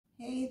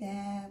Hey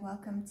there,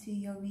 welcome to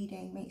your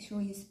reading. Make sure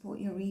you support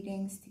your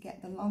readings to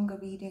get the longer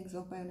readings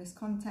or bonus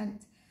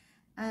content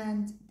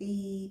and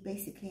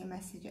basically a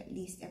message at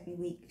least every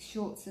week.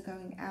 Shorts are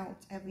going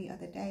out every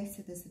other day,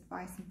 so there's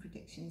advice and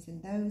predictions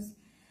in those.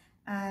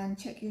 And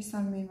check your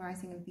sun, moon,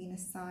 rising and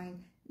Venus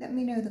sign. Let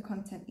me know the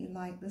content you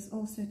like. There's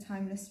also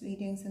timeless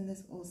readings and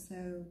there's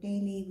also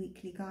daily,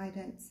 weekly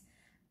guidance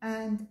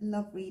and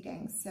love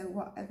readings. So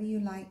whatever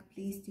you like,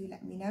 please do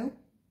let me know.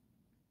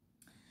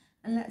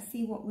 And let's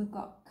see what we've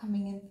got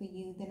coming in for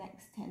you the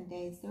next 10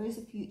 days. There is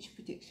a future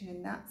prediction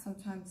in that.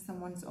 Sometimes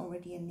someone's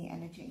already in the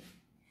energy.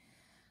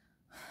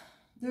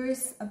 There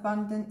is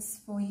abundance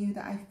for you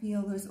that I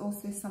feel. There's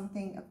also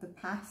something of the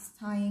past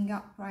tying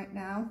up right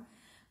now.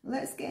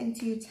 Let's get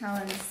into your Tower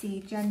and see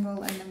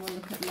general, and then we'll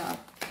look at love.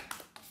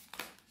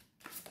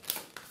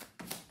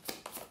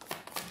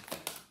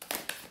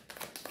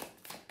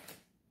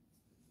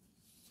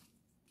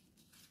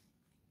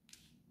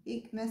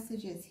 Big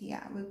messages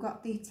here. We've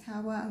got the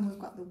Tower and we've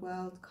got the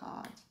World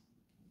card.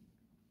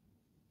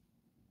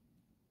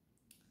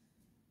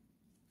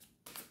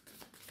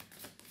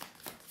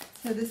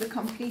 So there's a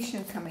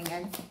completion coming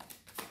in,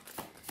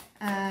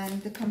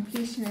 and the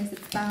completion is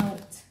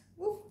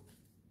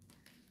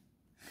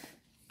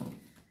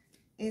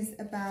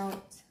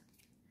about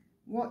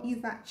what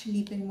you've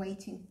actually been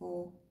waiting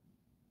for,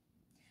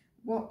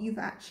 what you've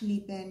actually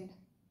been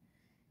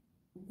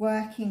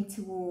working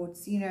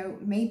towards. You know,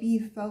 maybe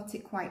you felt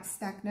it quite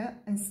stagnant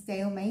and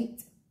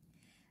stalemate,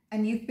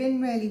 and you've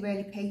been really,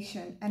 really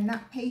patient, and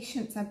that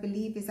patience, I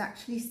believe, is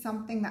actually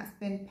something that's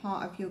been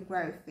part of your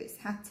growth. It's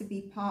had to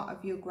be part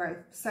of your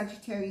growth.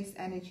 Sagittarius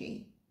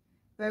energy,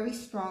 very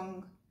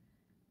strong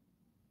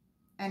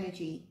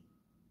energy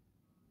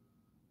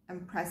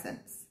and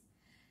presence,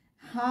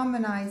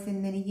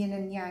 harmonizing the yin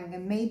and yang.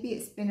 And maybe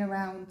it's been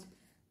around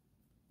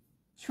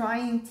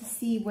trying to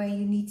see where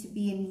you need to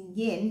be in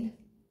yin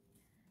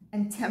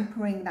and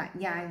tempering that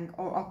yang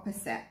or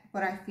opposite,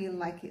 but I feel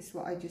like it's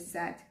what I just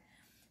said.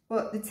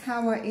 But the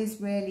Tower is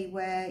really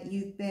where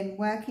you've been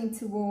working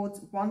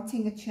towards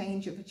wanting a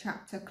change of a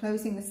chapter,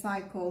 closing a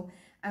cycle,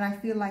 and I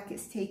feel like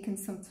it's taken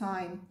some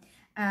time.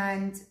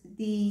 And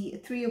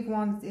the Three of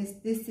Wands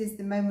this is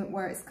the moment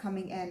where it's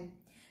coming in.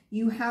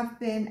 You have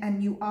been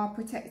and you are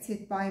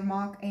protected by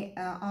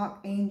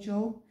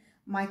Archangel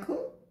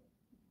Michael.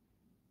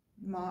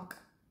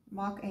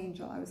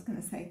 Archangel, I was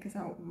going to say,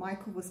 because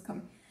Michael was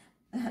coming.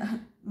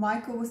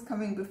 Michael was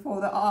coming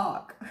before the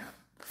Ark.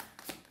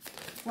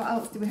 What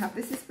else do we have?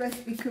 This is supposed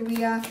to be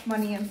career,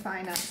 money and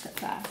finance at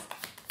first.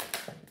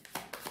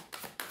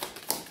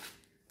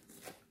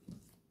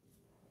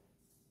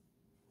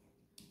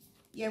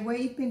 Yeah, where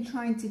you've been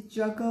trying to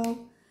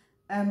juggle,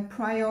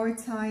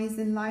 prioritize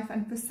in life.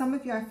 And for some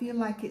of you, I feel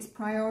like it's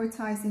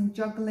prioritizing,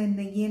 juggling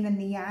the yin and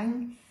the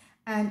yang.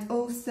 And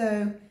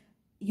also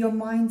your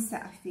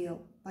mindset, I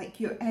feel. Like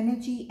your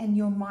energy and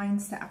your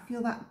mindset. I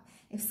feel that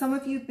if some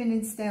of you have been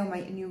in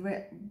stalemate and you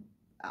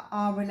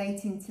are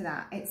relating to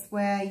that, it's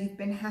where you've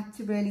had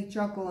to really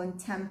juggle and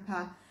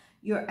temper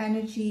your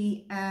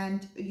energy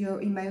and your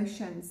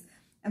emotions.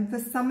 And for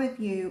some of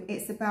you,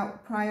 it's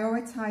about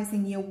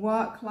prioritizing your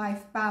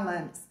work-life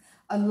balance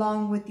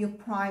along with your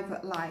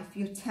private life,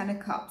 your Ten of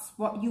Cups,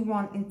 what you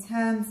want in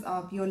terms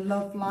of your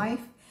love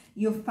life,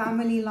 your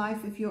family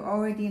life, if you're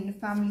already in a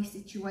family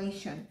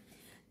situation.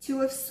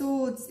 Two of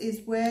Swords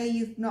is where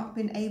you've not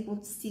been able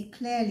to see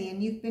clearly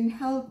and you've been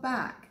held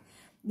back.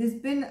 There's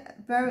been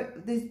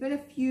a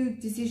few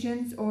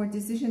decisions, or a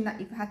decision that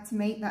you've had to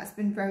make that's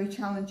been very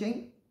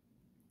challenging,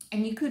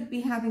 and you could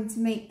be having to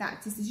make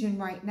that decision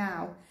right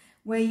now,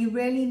 where you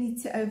really need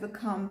to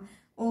overcome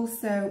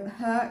also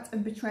hurt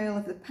and betrayal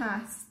of the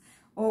past,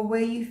 or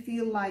where you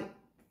feel like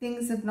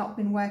things have not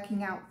been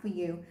working out for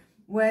you,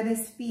 where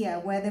there's fear,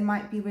 where there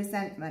might be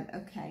resentment.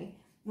 Okay.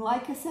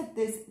 Like I said,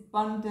 there's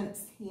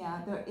abundance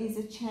here. There is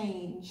a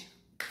change.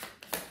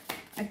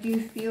 I do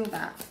feel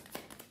that.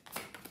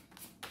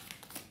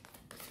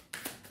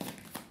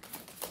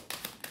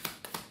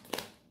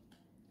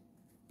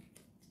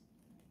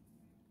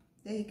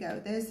 There you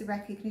go. There's the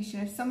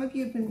recognition. If some of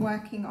you have been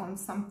working on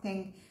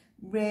something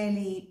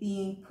really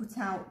being put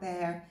out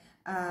there,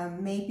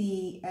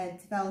 maybe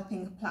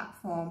developing a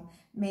platform,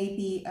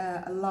 maybe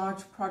a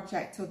large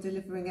project or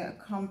delivering at a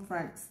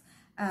conference,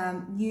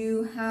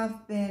 you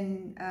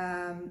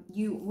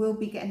will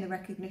be getting the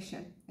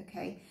recognition.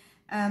 Okay.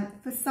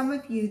 For some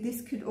of you,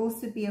 this could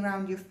also be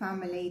around your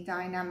family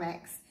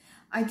dynamics.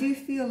 I do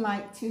feel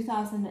like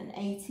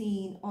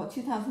 2018 or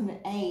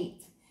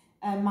 2008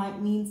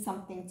 might mean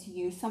something to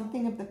you,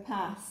 something of the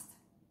past,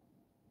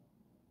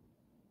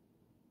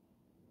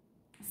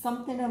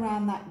 something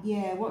around that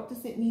year. What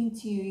does it mean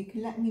to you? You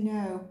can let me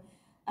know.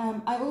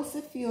 I also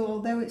feel,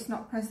 although it's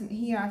not present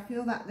here, I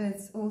feel that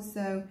there's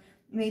also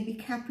maybe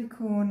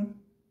Capricorn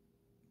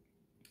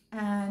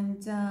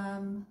and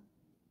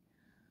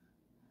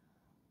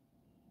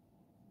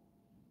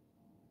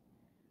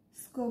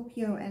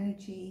Scorpio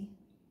energy,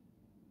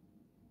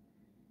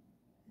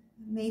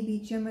 maybe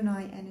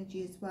Gemini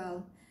energy as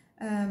well.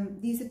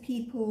 These are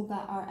people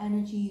that are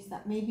energies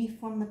that maybe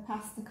from the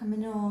past are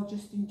coming in, or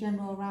just in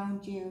general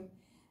around you.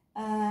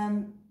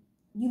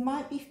 You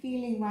might be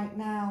feeling right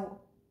now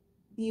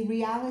the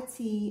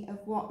reality of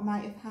what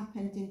might have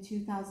happened in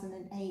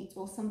 2008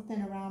 or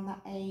something around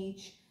that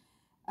age.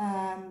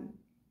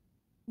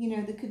 You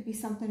know, there could be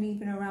something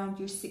even around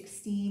your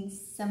 16,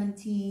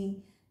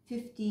 17,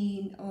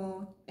 15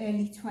 or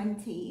early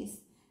 20s.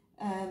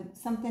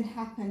 Something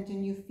happened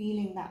and you're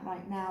feeling that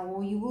right now,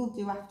 or you will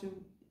do after,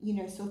 you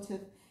know, sort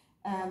of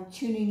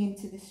tuning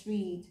into this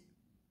read.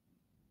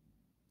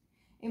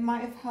 It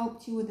might have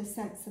helped you with a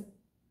sense of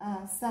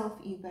self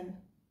even.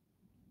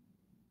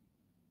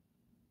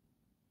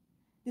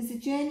 There's a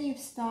journey you've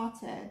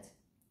started,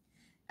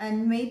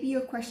 and maybe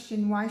your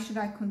question, why should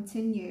I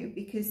continue?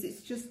 Because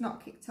it's just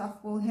not kicked off.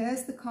 Well,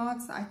 here's the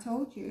cards that I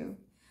told you.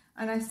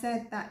 And I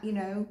said that, you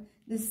know,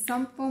 there's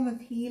some form of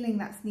healing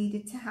that's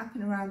needed to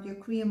happen around your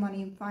career,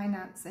 money and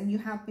finance. And you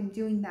have been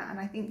doing that. And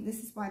I think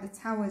this is why the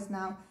Tower is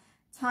now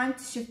time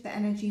to shift the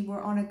energy.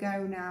 We're on a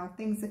go now.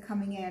 Things are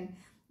coming in.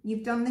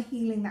 You've done the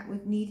healing that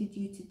we've needed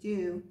you to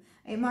do.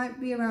 It might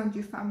be around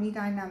your family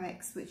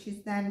dynamics, which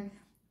is then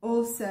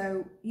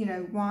also, you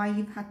know, why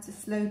you've had to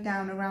slow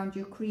down around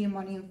your career,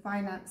 money and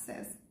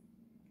finances.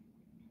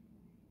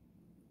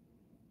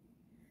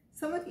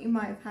 Some of you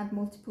might have had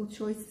multiple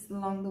choices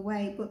along the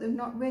way, but they've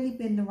not really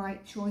been the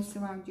right choice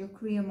around your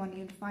career, money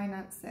and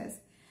finances.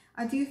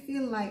 I do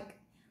feel like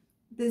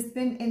there's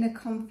been inner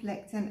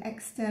conflict and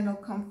external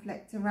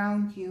conflict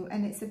around you,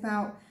 and it's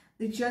about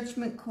the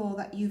judgment call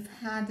that you've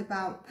had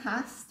about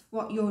past,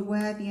 what you're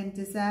worthy and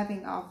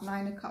deserving of.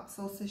 Nine of Cups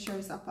also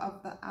shows up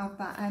of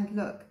that, and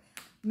look,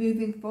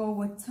 moving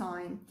forward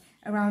time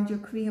around your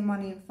career,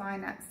 money and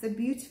finance. A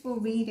beautiful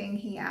reading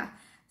here.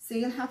 So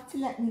you'll have to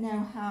let me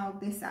know how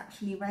this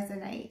actually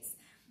resonates.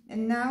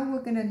 And now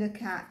we're going to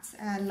look at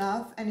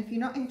love. And if you're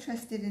not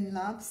interested in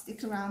love,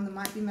 stick around. There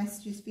might be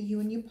messages for you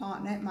and your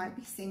partner. It might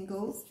be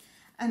singles.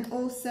 And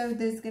also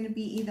there's going to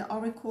be either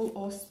oracle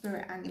or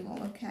spirit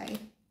animal, okay?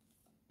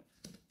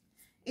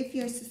 If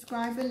you're a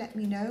subscriber, let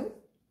me know.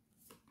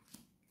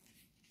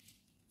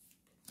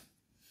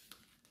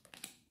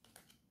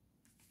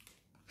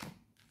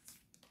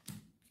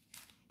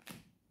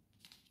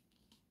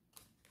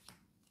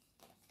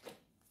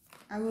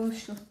 I will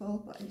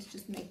shuffle, but it's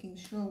just making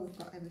sure we've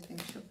got everything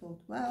shuffled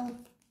well.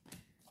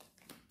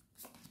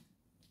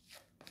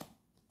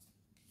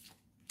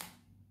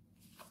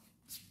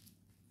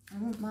 I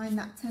won't mind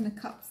that Ten of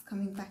Cups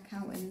coming back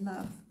out in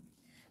love.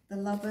 The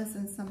lovers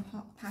and some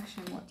hot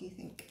passion. What do you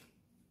think?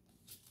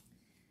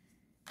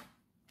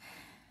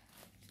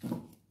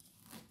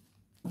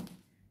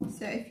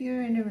 So if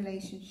you're in a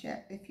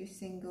relationship, if you're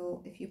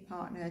single, if you're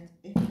partnered,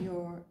 if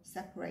you're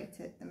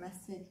separated, the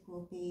message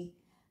will be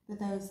for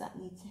those that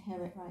need to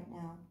hear it right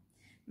now.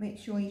 Make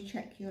sure you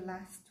check your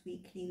last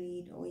weekly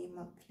read or your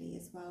monthly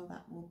as well.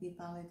 That will be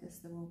valid, as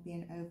there will be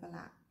an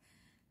overlap.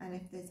 And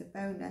if there's a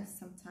bonus,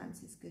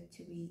 sometimes it's good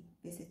to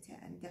revisit it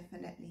and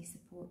definitely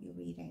support your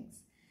readings.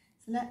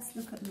 So let's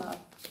look at love.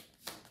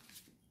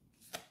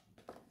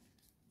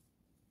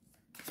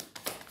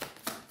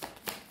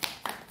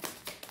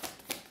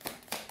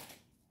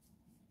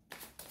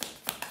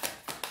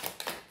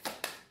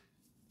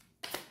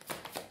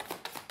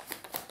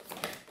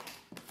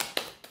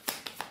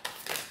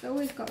 There's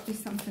always got to be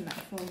something that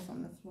falls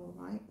on the floor,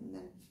 right? And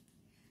then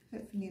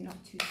hopefully you're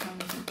not too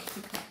challenging to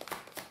pick up.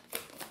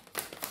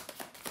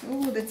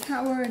 Oh, the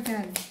Tower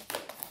again.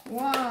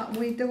 What are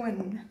we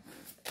doing?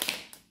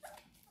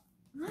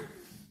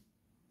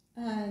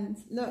 And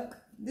look,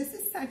 this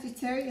is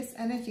Sagittarius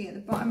energy at the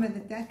bottom of the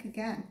deck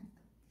again.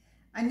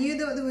 I knew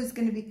that there was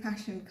going to be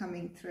passion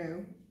coming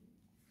through.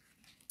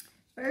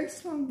 Very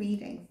strong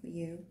reading for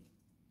you.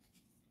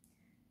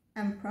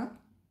 Emperor.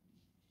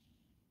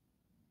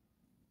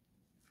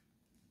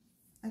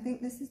 I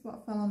think this is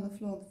what fell on the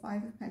floor, the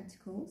Five of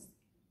Pentacles,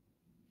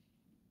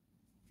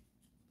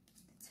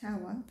 the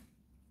Tower,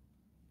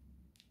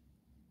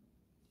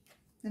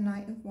 the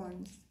Knight of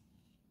Wands,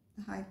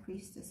 the High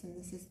Priestess, and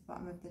this is the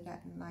bottom of the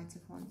deck, the Knight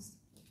of Wands.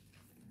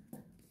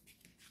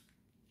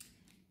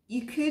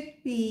 You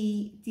could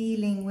be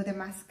dealing with a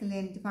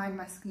masculine, divine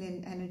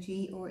masculine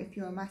energy, or if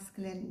you're a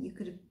masculine, you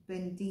could have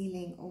been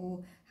dealing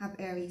or have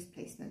Aries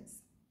placements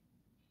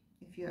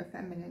if you're a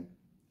feminine.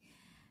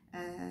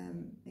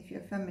 If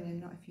you're a feminine,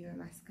 not if you're a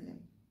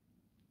masculine.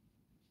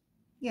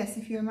 Yes,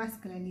 if you're a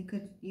masculine,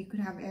 you could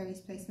have Aries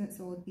placements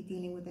or be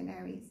dealing with an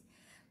Aries.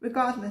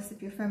 Regardless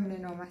if you're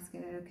feminine or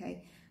masculine,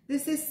 okay.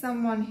 This is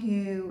someone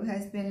who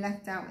has been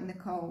left out in the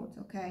cold,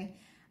 okay.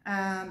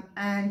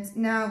 And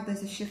now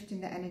there's a shift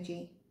in the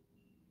energy.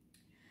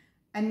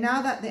 And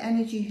now that the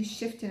energy has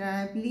shifted,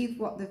 and I believe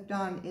what they've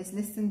done is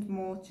listened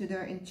more to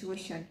their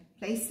intuition.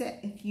 Place it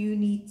if you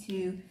need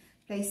to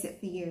place it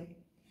for you.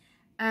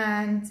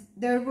 And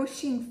they're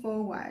rushing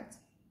forward.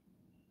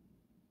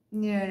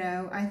 You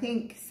know, I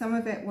think some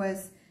of it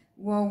was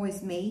woe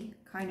is me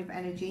kind of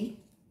energy.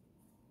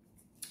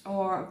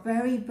 Or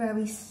very,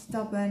 very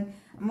stubborn.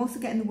 I'm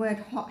also getting the word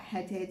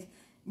hot-headed.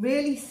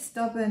 Really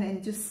stubborn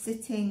and just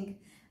sitting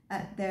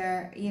at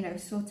their, you know,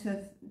 sort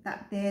of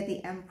that they're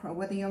the emperor,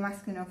 whether you're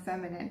masculine or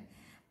feminine.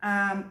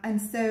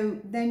 And so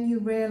then you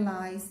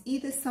realize,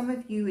 either some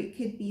of you, it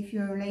could be if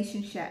you're in a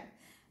relationship,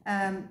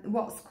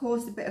 what's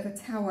caused a bit of a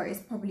tower is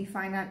probably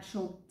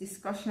financial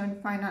discussion,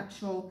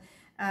 financial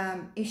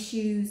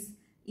issues.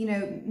 You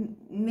know,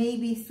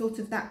 maybe sort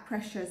of that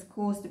pressure has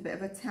caused a bit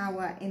of a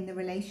tower in the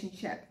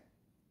relationship.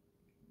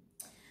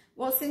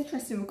 What's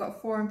interesting, we've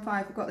got 4 and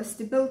 5, we've got the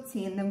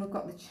stability, and then we've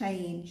got the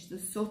change, the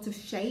sort of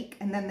shake,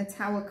 and then the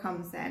tower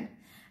comes in.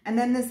 And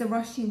then there's a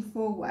rushing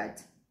forward.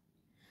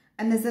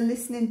 And there's a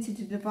listening to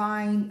the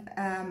divine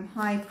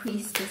high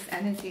priestess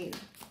energy.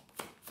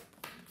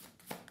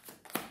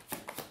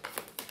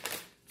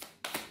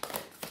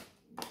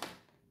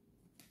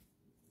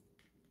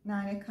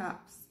 Nine of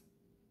Cups.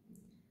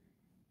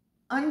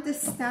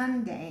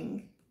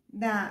 Understanding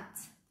that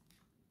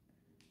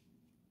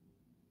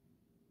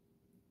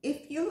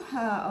if you're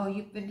hurt or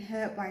you've been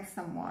hurt by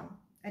someone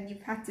and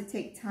you've had to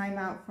take time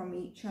out from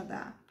each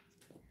other,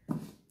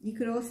 you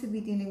could also be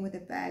dealing with a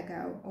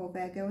Virgo, or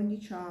Virgo in your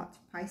chart,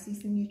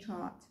 Pisces in your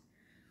chart,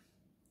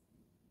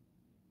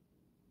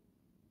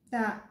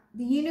 that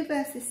the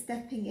universe is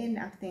stepping in,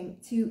 I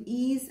think, to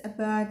ease a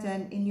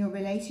burden in your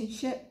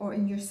relationship or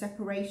in your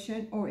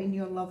separation or in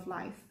your love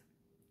life.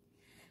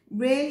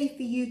 Really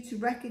for you to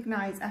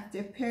recognize, after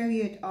a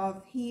period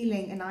of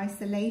healing and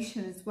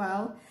isolation as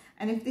well,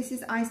 and if this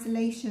is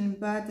isolation and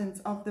burdens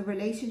of the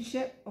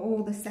relationship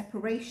or the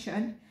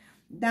separation,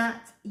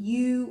 that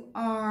you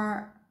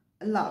are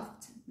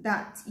loved,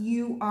 that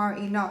you are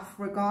enough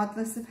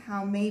regardless of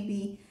how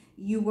maybe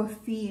you were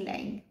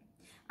feeling.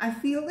 I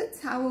feel the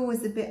tower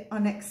was a bit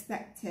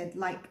unexpected,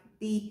 like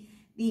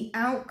the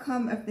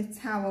outcome of the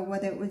tower,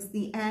 whether it was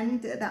the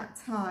end at that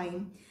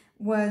time,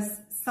 was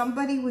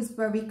somebody was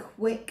very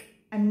quick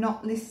and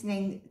not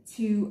listening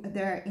to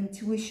their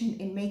intuition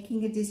in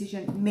making a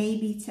decision,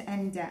 maybe to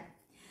end it.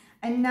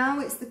 And now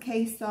it's the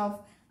case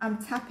of,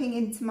 I'm tapping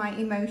into my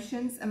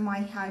emotions and my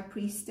high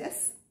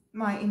priestess,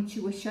 my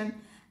intuition,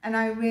 and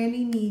I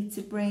really need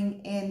to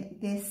bring in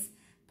this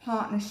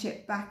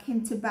partnership back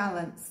into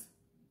balance.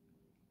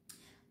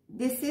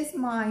 This is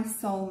my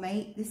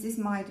soulmate, this is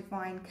my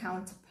divine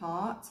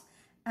counterpart,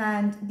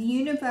 and the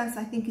universe,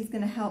 I think, is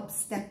going to help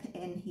step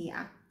in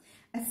here.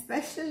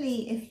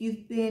 Especially if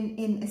you've been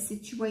in a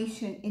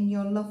situation in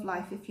your love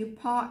life, if you're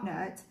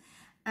partnered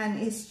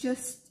and it's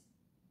just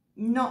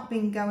not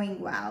been going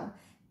well.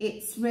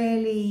 It's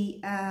really,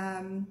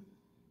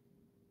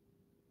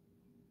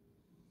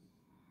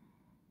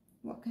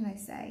 what can I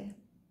say?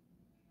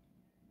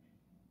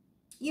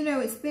 You know,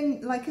 it's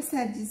been, like I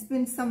said, there's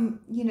been some,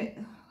 you know,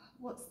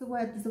 what's the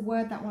word? There's a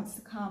word that wants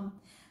to come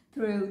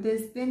through.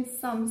 There's been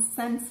some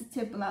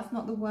sensitive, but that's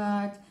not the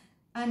word,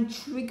 and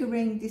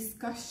triggering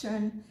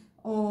discussion,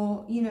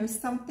 or, you know,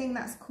 something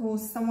that's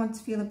caused someone to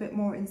feel a bit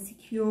more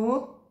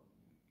insecure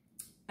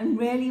and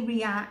really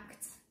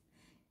react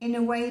in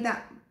a way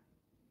that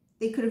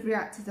they could have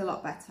reacted a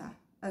lot better,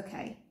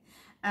 okay?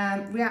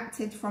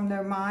 Reacted from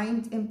their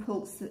mind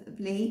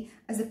impulsively,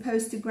 as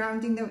opposed to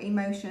grounding their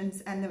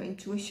emotions and their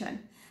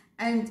intuition.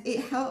 And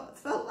it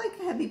felt like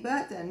a heavy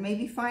burden.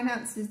 Maybe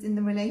finances in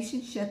the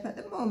relationship at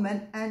the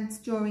moment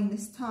and during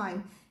this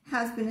time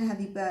has been a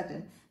heavy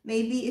burden.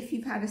 Maybe if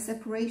you've had a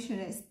separation,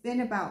 it's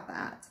been about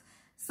that.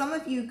 Some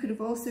of you could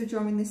have also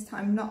during this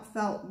time not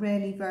felt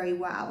really very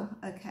well,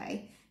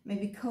 okay?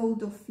 Maybe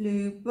cold or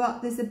flu,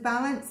 but there's a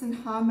balance and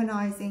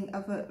harmonizing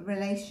of a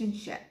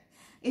relationship.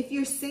 If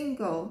you're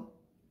single,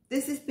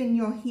 this has been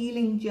your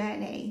healing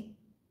journey.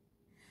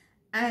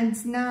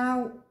 And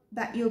now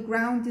that you're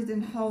grounded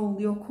and whole,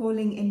 you're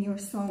calling in your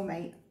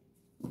soulmate.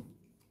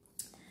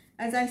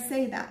 As I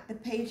say that, the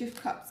Page of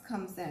Cups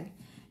comes in.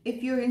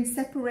 If you're in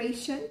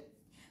separation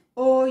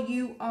or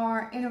you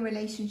are in a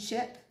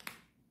relationship,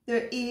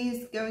 there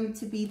is going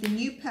to be the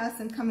new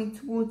person coming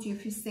towards you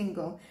if you're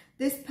single.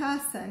 This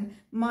person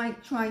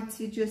might try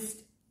to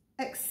just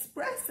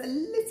express a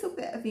little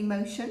bit of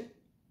emotion,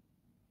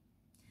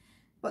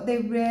 but they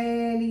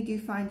really do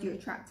find you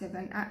attractive,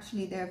 and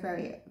actually they're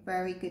very,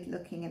 very good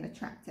looking and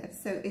attractive.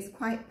 So it's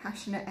quite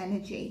passionate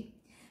energy.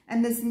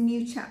 And there's a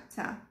new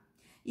chapter.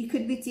 You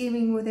could be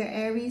dealing with their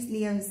Aries,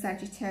 Leo, and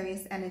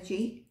Sagittarius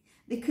energy.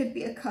 They could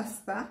be a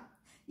cusper.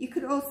 You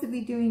could also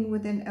be doing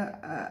with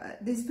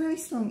there's very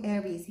strong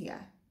Aries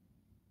here.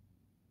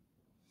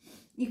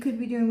 You could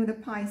be doing with a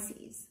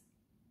Pisces.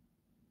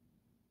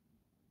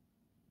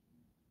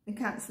 The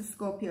Cancer,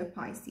 Scorpio,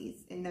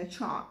 Pisces in their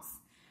charts.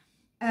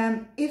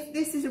 If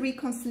this is a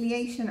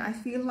reconciliation, I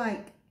feel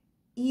like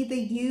either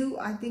you,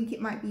 I think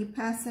it might be a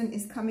person,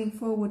 is coming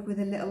forward with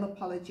a little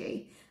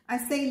apology. I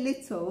say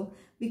little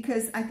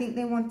because I think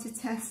they want to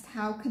test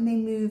how can they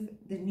move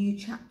the new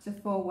chapter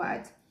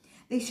forward.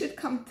 They should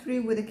come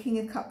through with a King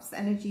of Cups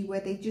energy where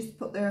they just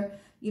put their,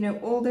 you know,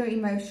 all their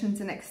emotions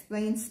and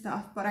explain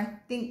stuff. But I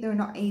think they're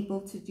not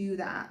able to do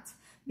that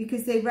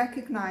because they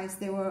recognize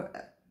they were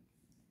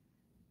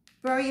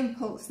very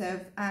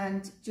impulsive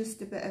and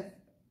just a bit of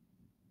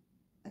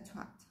a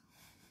twat.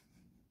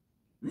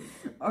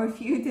 Or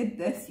if you did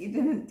this, you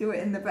didn't do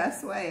it in the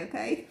best way,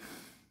 okay?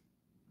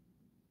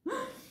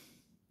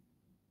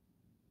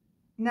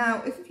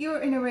 Now, if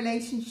you're in a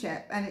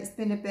relationship and it's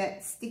been a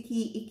bit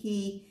sticky,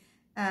 icky,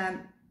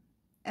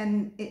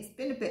 and it's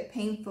been a bit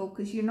painful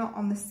because you're not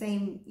on the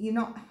same, you're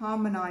not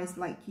harmonized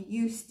like you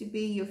used to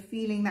be, you're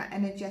feeling that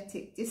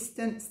energetic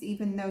distance,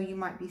 even though you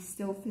might be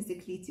still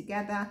physically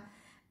together,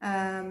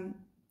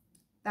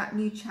 that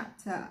new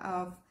chapter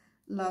of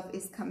love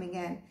is coming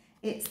in.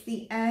 It's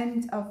the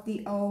end of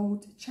the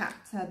old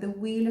chapter, the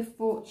Wheel of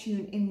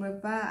Fortune in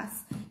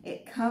reverse.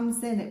 It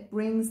comes in, it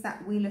brings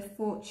that Wheel of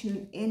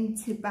Fortune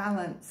into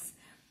balance,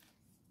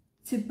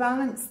 to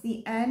balance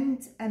the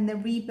end and the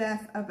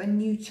rebirth of a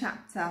new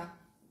chapter.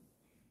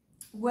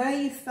 Where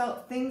you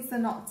felt things are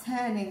not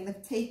turning,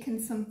 they've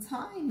taken some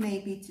time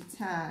maybe to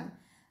turn,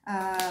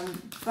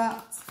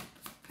 but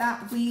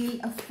that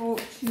Wheel of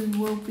Fortune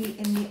will be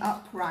in the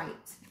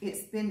upright.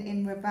 It's been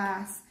in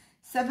reverse.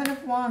 7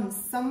 of Wands,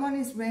 someone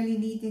is really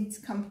needing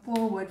to come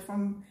forward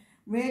from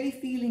really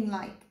feeling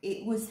like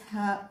it was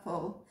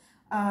hurtful.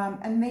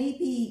 And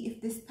maybe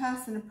if this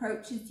person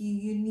approaches you,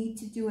 you need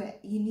to do it,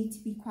 you need to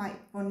be quite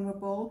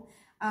vulnerable.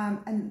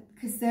 And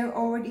because they're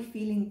already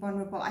feeling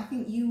vulnerable, I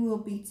think you will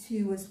be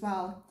too as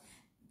well.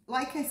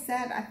 Like I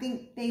said, I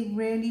think they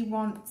really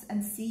want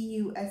and see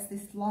you as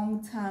this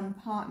long-term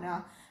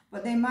partner,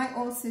 but they might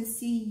also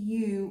see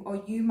you,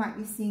 or you might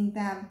be seeing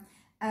them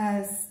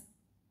as,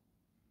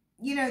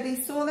 you know, they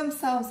saw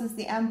themselves as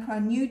the Emperor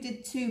and you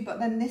did too, but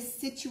then this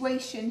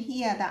situation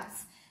here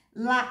that's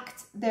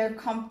lacked their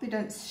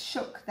confidence,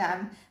 shook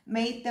them,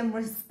 made them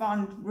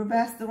respond,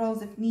 reverse the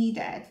roles if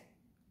needed,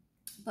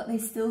 but they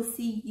still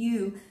see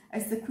you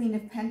as the Queen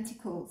of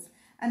Pentacles.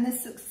 And the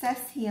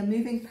success here,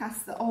 moving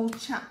past the old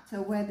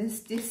chapter where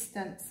there's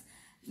distance,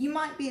 there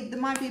might be a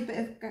bit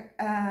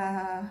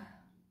of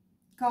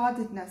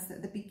guardedness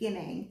at the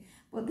beginning,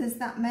 but there's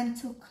that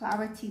mental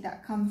clarity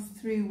that comes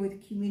through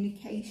with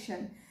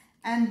communication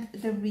and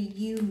the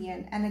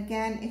reunion. And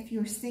again, if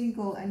you're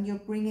single and you're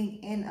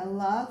bringing in a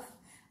love,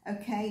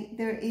 okay,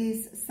 there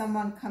is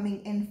someone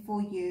coming in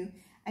for you,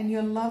 and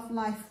your love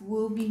life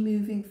will be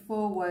moving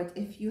forward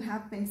if you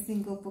have been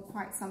single for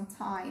quite some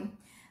time.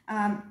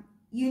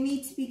 You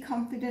need to be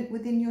confident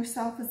within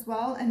yourself as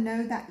well, and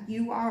know that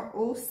you are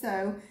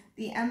also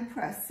the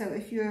Empress. So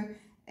if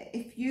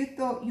you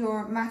thought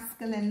you're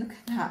masculine, look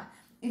at that.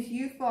 If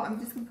you thought, I'm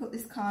just going to put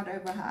this card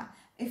over her.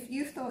 If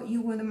you thought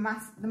you were the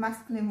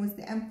masculine was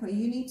the Emperor,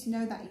 you need to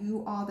know that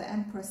you are the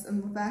Empress,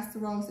 and reverse the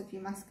roles if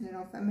you're masculine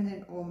or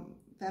feminine,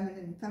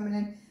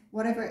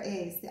 whatever it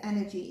is, the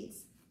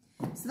energies.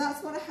 So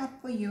that's what I have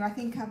for you. I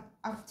think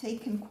I've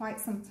taken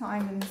quite some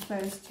time and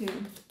exposed to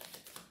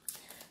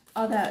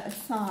other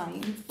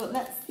signs, but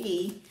let's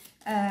see.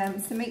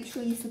 So make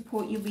sure you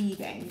support your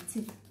reading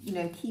to, you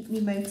know, keep me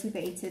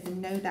motivated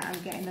and know that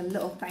I'm getting a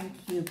little thank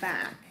you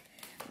back.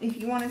 If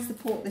you want to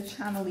support the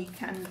channel, you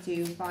can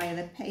do via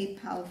the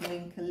PayPal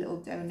link, a little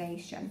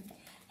donation.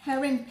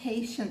 Her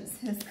impatience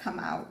has come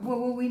out.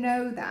 Well, we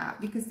know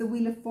that because the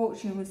Wheel of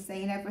Fortune was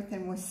saying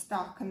everything was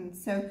stuck, and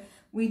so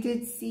we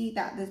did see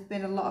that there's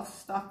been a lot of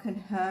stuck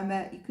and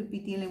Hermit. You could be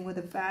dealing with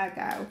a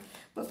Virgo,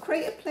 but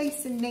create a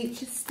place in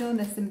nature's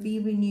stillness and be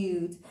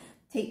renewed.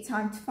 Take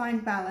time to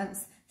find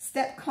balance.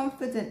 Step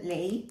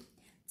confidently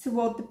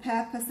toward the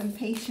purpose, and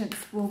patience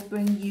will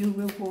bring you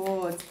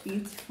rewards.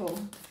 Beautiful.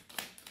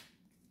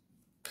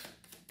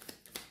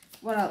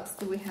 What else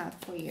do we have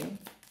for you?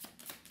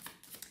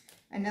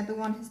 Another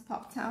one has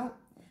popped out.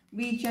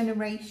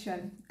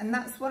 Regeneration. And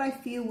that's what I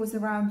feel was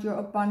around your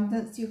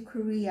abundance, your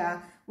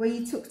career, where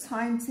you took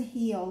time to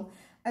heal.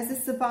 As a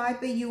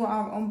survivor, you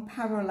are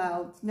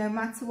unparalleled. No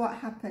matter what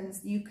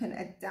happens, you can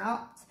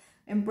adapt,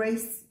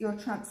 embrace your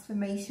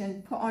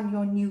transformation, put on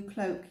your new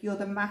cloak. You're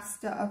the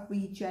master of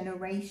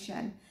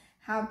regeneration.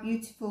 How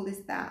beautiful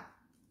is that?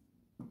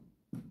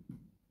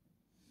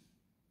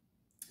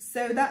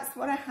 So that's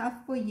what I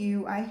have for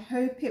you. I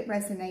hope it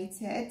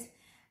resonated,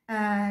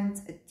 and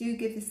do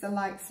give this a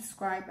like,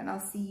 subscribe, and I'll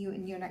see you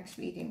in your next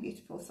reading,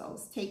 beautiful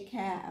souls. Take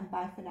care and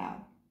bye for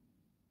now.